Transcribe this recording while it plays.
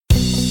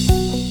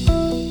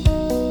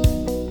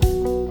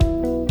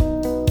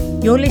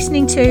You're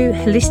listening to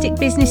Holistic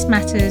Business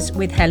Matters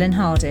with Helen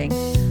Harding,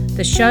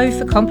 the show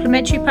for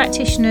complementary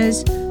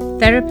practitioners,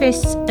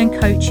 therapists and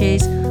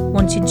coaches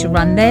wanting to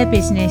run their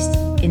business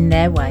in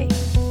their way.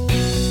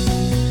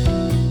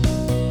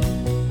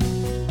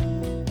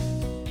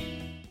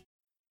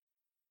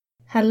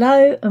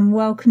 Hello and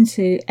welcome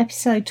to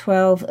episode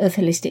 12 of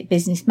Holistic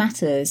Business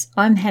Matters.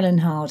 I'm Helen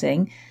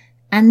Harding,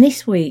 and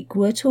this week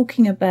we're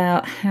talking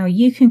about how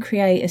you can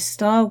create a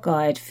style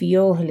guide for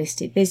your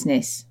holistic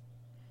business.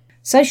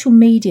 Social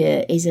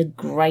media is a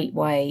great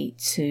way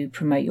to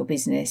promote your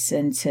business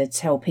and to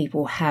tell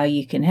people how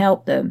you can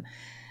help them.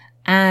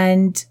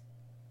 And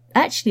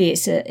actually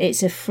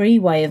it's a free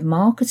way of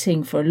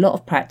marketing for a lot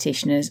of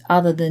practitioners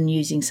other than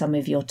using some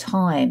of your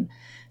time.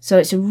 So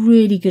it's a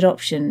really good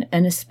option,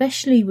 and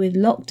especially with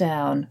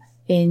lockdown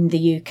in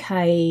the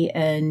UK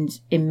and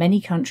in many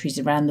countries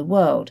around the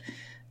world,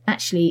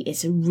 actually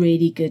it's a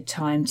really good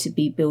time to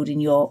be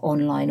building your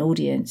online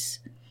audience.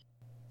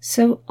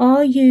 So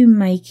are you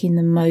making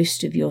the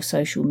most of your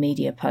social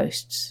media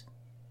posts?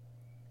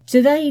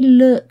 Do they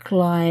look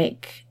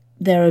like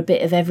they're a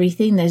bit of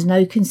everything? There's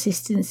no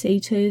consistency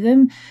to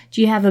them?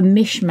 Do you have a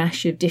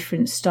mishmash of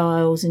different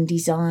styles and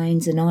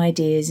designs and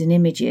ideas and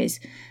images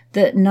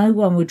that no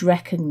one would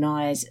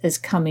recognise as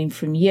coming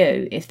from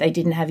you if they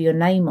didn't have your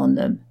name on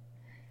them?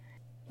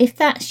 If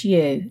that's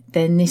you,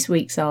 then this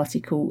week's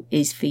article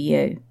is for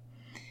you.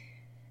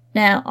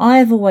 Now,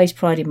 I've always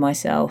prided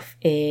myself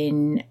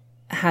in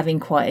having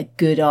quite a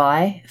good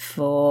eye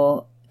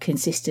for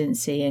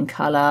consistency and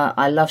colour.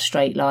 I love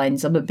straight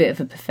lines. I'm a bit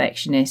of a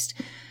perfectionist.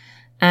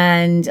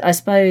 And I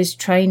suppose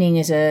training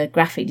as a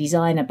graphic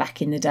designer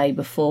back in the day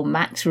before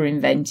Macs were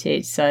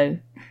invented. So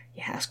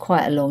yeah, it's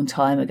quite a long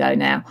time ago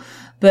now.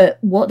 But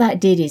what that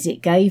did is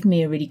it gave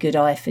me a really good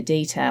eye for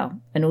detail.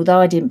 And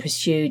although I didn't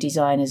pursue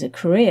design as a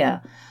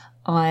career,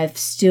 I've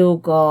still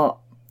got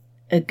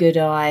a good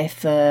eye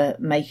for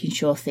making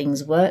sure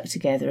things work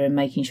together and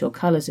making sure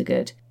colours are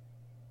good.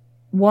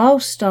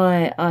 Whilst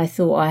I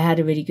thought I had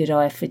a really good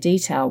eye for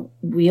detail,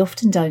 we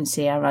often don't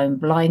see our own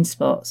blind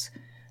spots.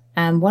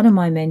 And one of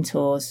my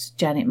mentors,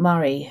 Janet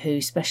Murray, who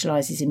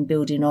specialises in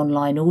building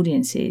online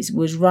audiences,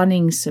 was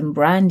running some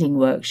branding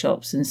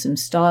workshops and some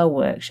style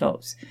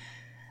workshops.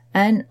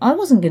 And I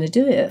wasn't going to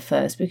do it at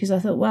first because I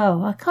thought,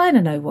 well, I kind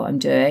of know what I'm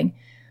doing.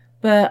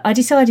 But I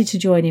decided to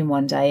join in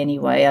one day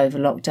anyway over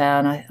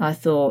lockdown. I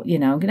thought, I'm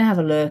going to have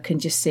a look and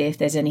just see if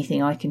there's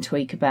anything I can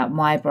tweak about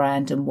my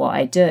brand and what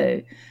I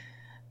do.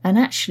 And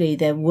actually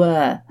there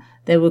were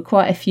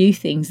quite a few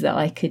things that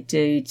I could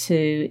do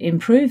to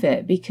improve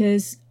it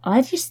because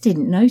I just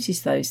didn't notice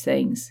those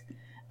things.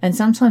 And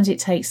sometimes it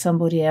takes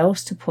somebody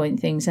else to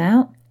point things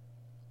out.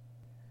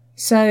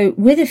 So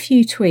with a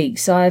few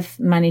tweaks, I've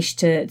managed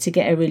to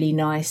get a really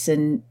nice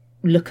and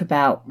look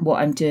about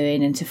what I'm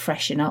doing and to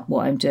freshen up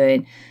what I'm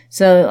doing.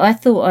 So I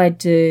thought I'd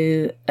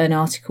do an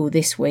article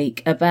this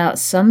week about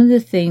some of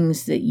the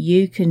things that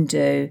you can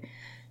do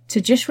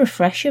to just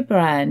refresh your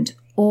brand.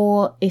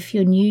 Or if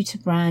you're new to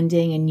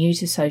branding and new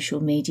to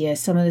social media,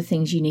 some of the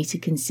things you need to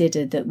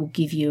consider that will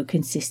give you a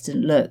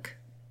consistent look.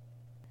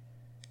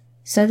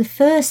 So the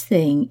first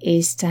thing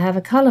is to have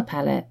a colour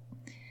palette.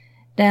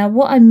 Now,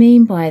 what I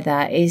mean by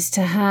that is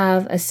to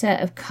have a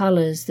set of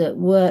colours that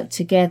work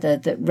together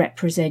that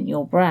represent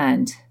your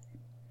brand.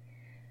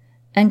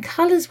 And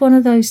colour's one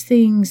of those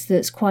things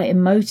that's quite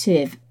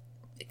emotive.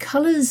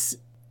 Colours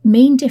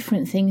mean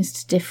different things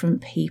to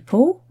different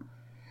people.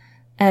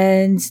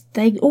 And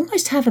they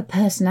almost have a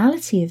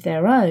personality of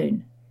their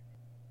own.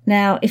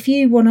 Now, if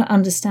you want to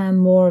understand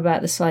more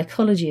about the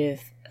psychology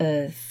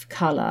of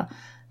colour,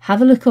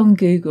 have a look on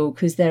Google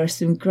because there are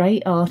some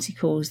great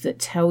articles that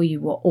tell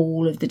you what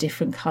all of the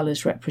different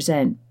colours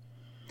represent.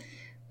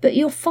 But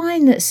you'll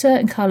find that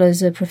certain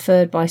colours are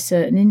preferred by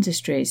certain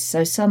industries.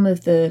 So some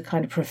of the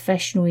kind of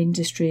professional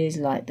industries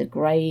like the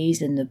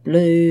greys and the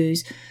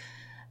blues,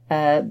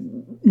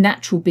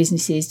 natural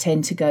businesses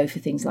tend to go for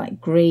things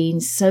like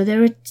greens. So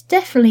there are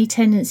definitely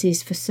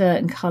tendencies for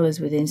certain colours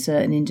within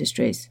certain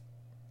industries.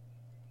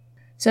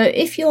 So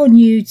if you're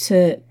new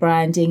to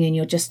branding and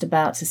you're just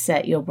about to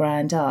set your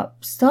brand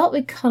up, start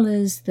with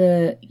colours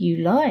that you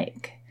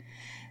like.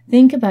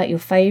 Think about your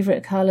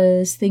favourite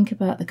colours. Think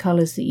about the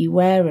colours that you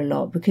wear a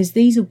lot because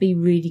these will be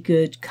really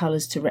good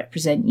colours to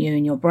represent you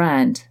and your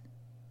brand.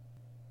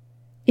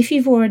 If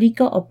you've already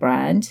got a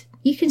brand,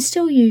 you can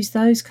still use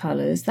those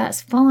colours,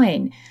 that's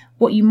fine.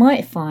 What you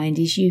might find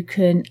is you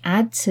can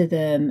add to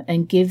them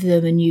and give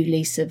them a new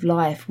lease of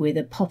life with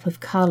a pop of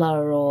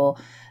colour or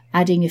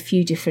adding a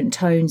few different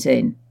tones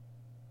in.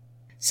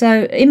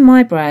 So in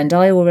my brand,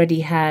 I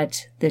already had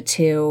the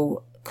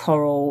teal,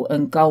 coral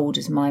and gold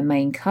as my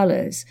main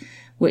colours,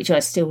 which I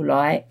still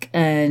like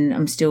and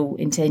I'm still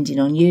intending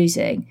on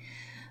using.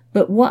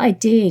 But what I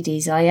did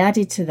is I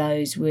added to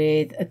those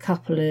with a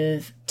couple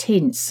of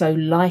tints, so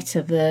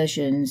lighter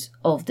versions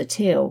of the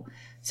teal.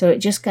 So it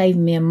just gave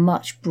me a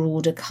much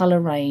broader colour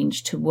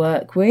range to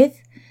work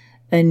with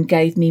and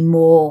gave me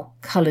more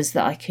colours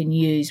that I can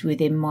use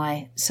within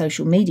my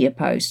social media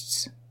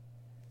posts.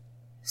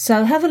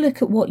 So have a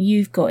look at what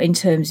you've got in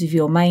terms of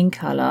your main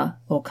colour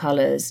or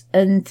colours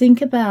and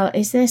think about,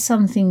 is there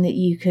something that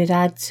you could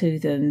add to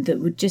them that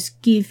would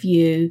just give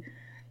you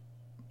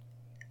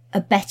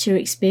a better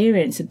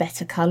experience, a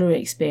better colour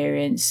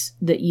experience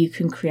that you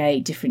can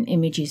create different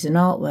images and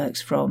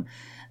artworks from.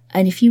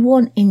 And if you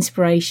want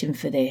inspiration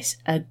for this,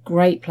 a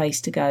great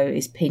place to go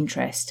is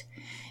Pinterest.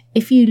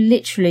 If you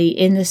literally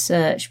in the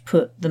search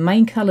put the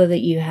main colour that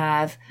you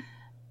have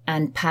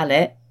and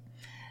palette,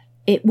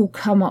 it will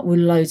come up with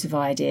loads of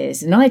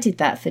ideas. And I did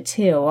that for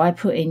teal. I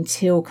put in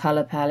teal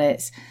colour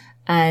palettes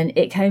and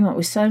it came up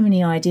with so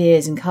many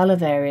ideas and colour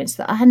variants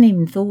that I hadn't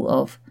even thought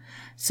of.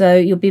 So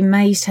you'll be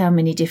amazed how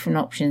many different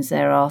options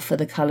there are for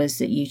the colours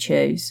that you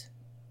choose.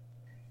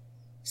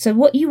 So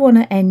what you want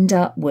to end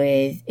up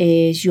with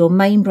is your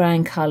main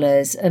brand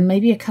colours and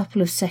maybe a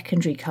couple of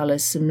secondary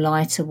colours, some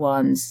lighter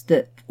ones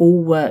that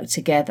all work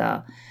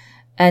together.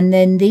 And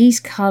then these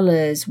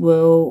colours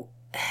will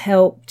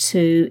help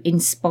to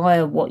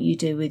inspire what you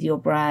do with your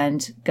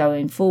brand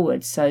going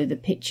forward. So the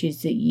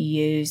pictures that you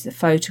use, the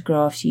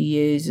photographs you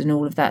use, and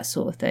all of that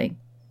sort of thing.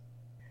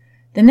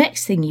 The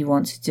next thing you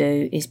want to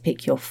do is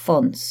pick your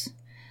fonts.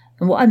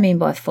 And what I mean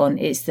by font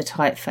is the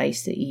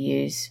typeface that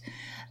you use.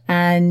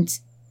 And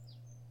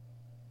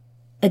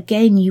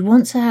again, you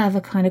want to have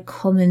a kind of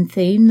common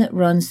theme that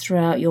runs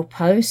throughout your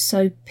post.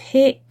 So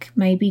pick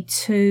maybe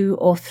 2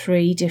 or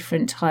 3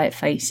 different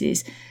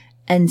typefaces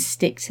and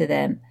stick to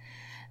them.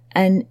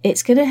 And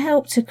it's going to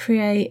help to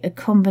create a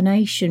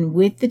combination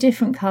with the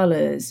different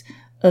colours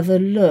of a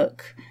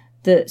look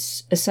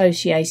that's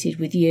associated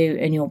with you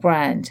and your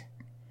brand.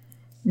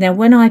 Now,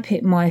 when I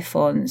picked my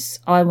fonts,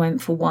 I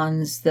went for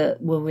ones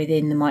that were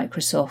within the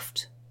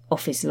Microsoft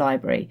Office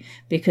library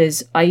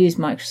because I use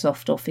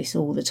Microsoft Office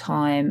all the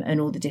time and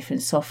all the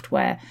different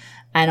software,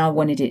 and I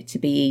wanted it to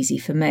be easy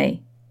for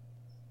me.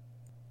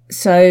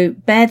 So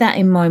bear that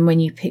in mind when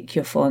you pick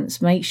your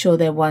fonts. Make sure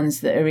they're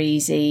ones that are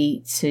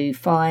easy to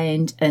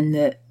find and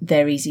that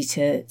they're easy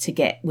to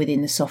get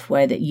within the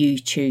software that you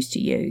choose to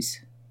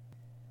use.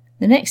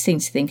 The next thing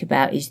to think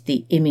about is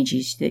the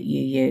images that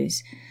you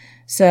use.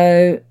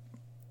 So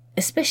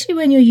especially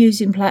when you're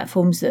using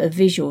platforms that are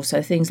visual,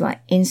 so things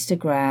like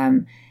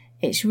Instagram,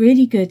 it's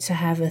really good to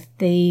have a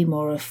theme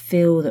or a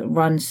feel that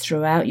runs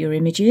throughout your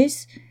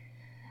images.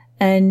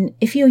 And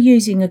if you're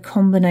using a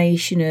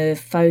combination of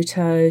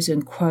photos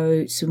and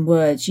quotes and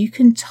words, you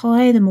can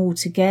tie them all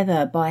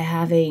together by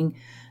having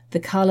the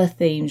colour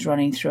themes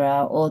running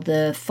throughout or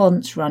the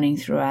fonts running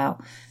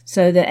throughout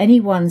so that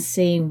anyone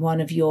seeing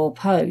one of your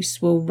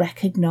posts will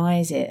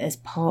recognise it as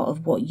part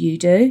of what you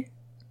do.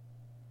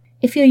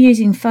 If you're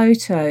using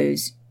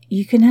photos,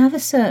 you can have a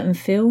certain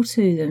feel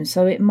to them.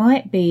 So it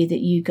might be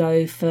that you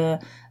go for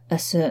a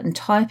certain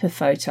type of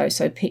photo,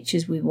 so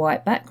pictures with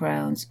white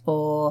backgrounds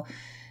or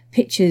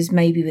pictures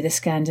maybe with a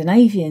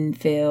Scandinavian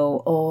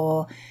feel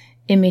or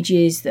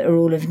images that are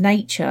all of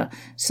nature.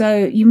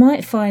 So you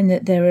might find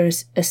that there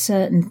is a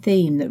certain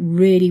theme that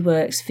really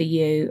works for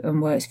you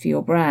and works for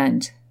your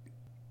brand.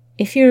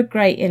 If you're a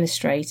great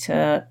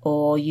illustrator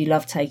or you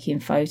love taking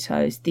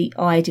photos, the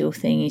ideal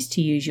thing is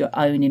to use your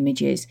own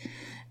images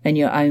and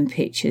your own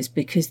pictures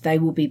because they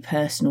will be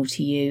personal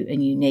to you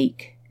and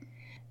unique.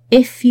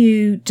 If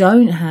you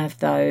don't have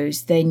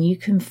those, then you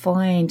can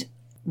find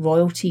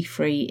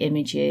royalty-free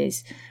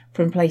images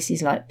from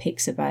places like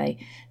Pixabay.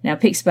 Now,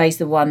 Pixabay is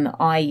the one that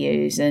I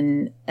use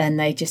and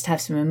they just have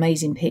some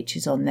amazing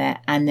pictures on there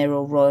and they're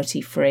all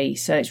royalty-free.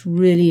 So it's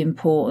really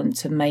important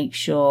to make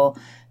sure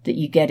that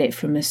you get it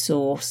from a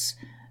source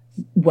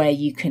where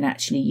you can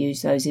actually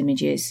use those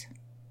images.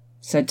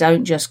 So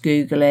don't just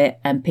Google it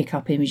and pick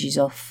up images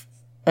off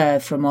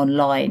from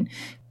online.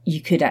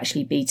 You could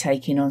actually be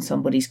taking on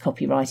somebody's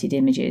copyrighted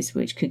images,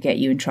 which could get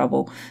you in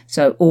trouble.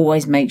 So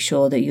always make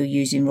sure that you're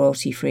using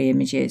royalty-free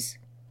images.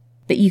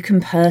 But you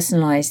can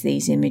personalise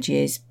these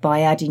images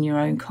by adding your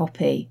own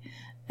copy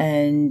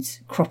and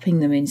cropping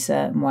them in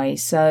certain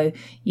ways. So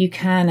you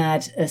can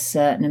add a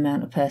certain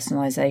amount of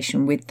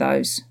personalisation with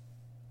those.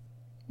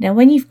 Now,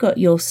 when you've got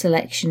your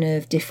selection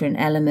of different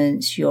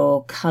elements,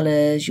 your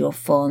colours, your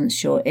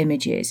fonts, your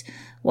images,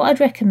 what I'd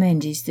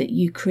recommend is that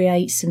you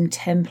create some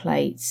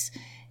templates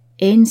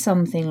in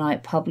something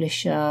like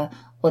Publisher,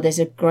 or there's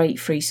a great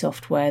free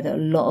software that a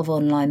lot of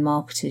online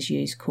marketers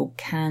use called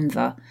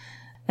Canva.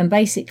 And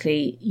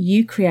basically,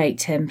 you create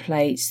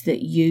templates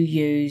that you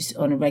use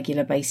on a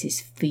regular basis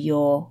for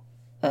your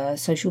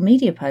social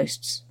media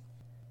posts.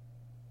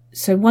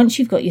 So once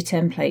you've got your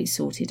templates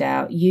sorted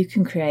out, you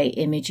can create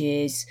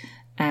images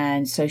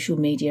and social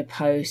media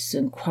posts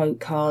and quote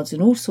cards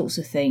and all sorts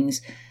of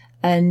things.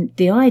 And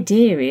the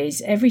idea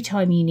is every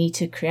time you need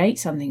to create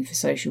something for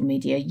social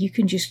media, you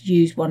can just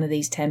use one of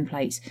these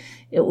templates.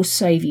 It will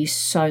save you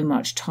so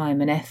much time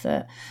and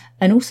effort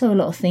and also a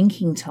lot of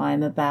thinking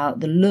time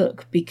about the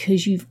look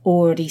because you've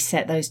already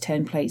set those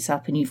templates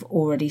up and you've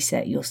already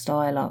set your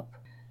style up.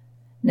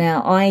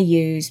 Now, I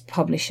use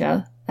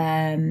Publisher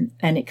and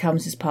it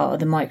comes as part of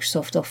the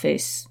Microsoft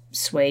Office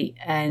suite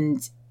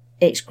and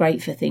it's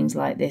great for things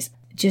like this.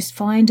 Just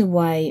find a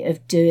way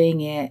of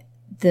doing it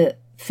that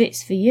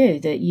fits for you,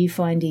 that you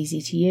find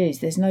easy to use.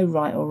 There's no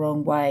right or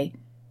wrong way.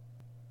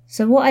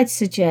 So what I'd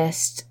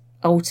suggest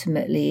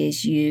ultimately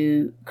is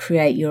you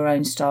create your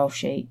own style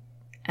sheet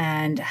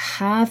and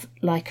have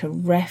like a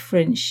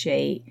reference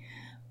sheet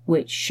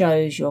which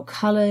shows your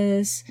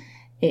colours,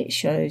 it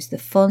shows the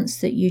fonts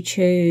that you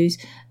choose,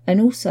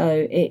 and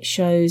also it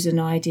shows an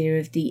idea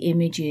of the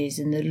images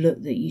and the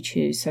look that you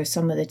choose, so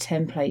some of the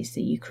templates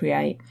that you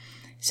create.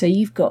 So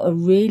you've got a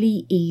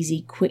really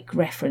easy, quick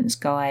reference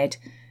guide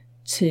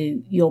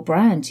to your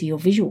brand, to your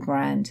visual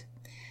brand.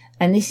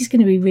 And this is going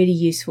to be really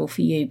useful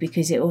for you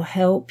because it will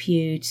help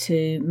you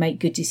to make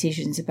good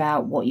decisions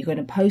about what you're going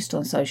to post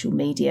on social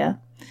media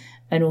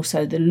and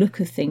also the look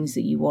of things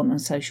that you want on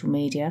social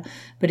media.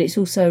 But it's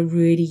also a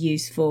really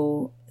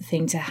useful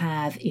thing to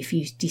have if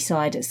you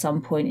decide at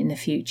some point in the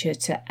future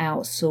to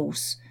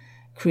outsource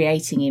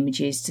creating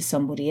images to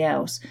somebody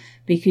else,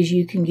 because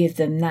you can give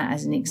them that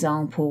as an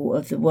example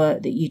of the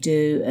work that you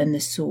do and the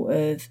sort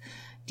of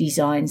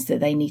designs that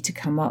they need to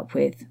come up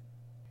with.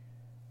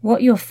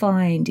 What you'll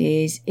find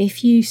is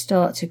if you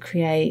start to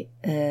create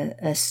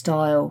a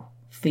style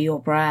for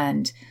your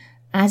brand,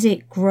 as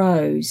it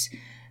grows,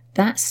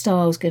 that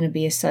style is going to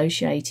be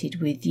associated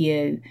with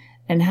you.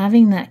 And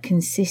having that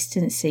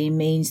consistency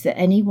means that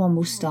anyone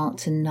will start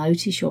to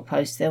notice your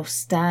posts. They'll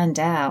stand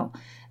out,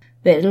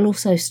 but it'll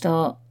also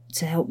start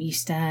to help you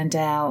stand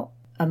out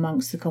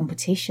amongst the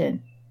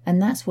competition.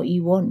 And that's what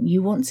you want.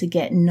 You want to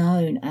get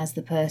known as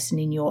the person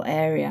in your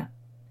area.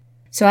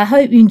 So I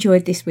hope you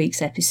enjoyed this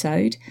week's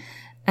episode.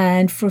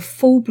 And for a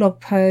full blog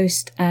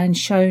post and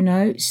show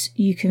notes,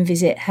 you can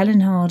visit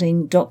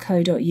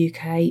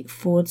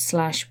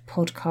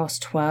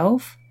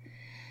helenharding.co.uk/podcast12.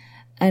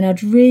 And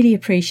I'd really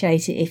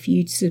appreciate it if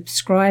you'd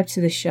subscribe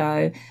to the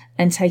show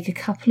and take a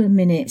couple of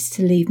minutes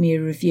to leave me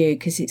a review,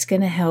 because it's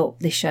going to help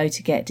the show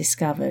to get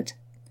discovered.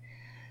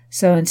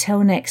 So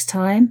until next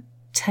time,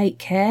 take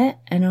care,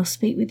 and I'll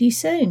speak with you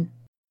soon.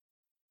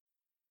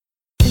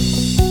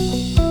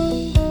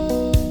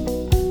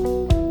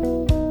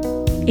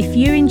 If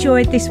you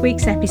enjoyed this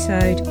week's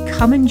episode,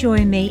 come and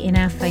join me in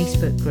our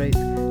Facebook group,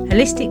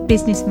 Holistic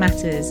Business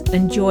Matters,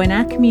 and join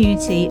our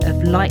community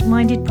of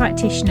like-minded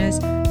practitioners,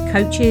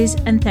 coaches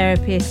and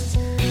therapists,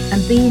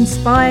 and be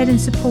inspired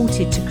and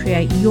supported to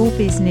create your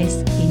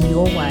business in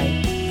your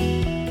way.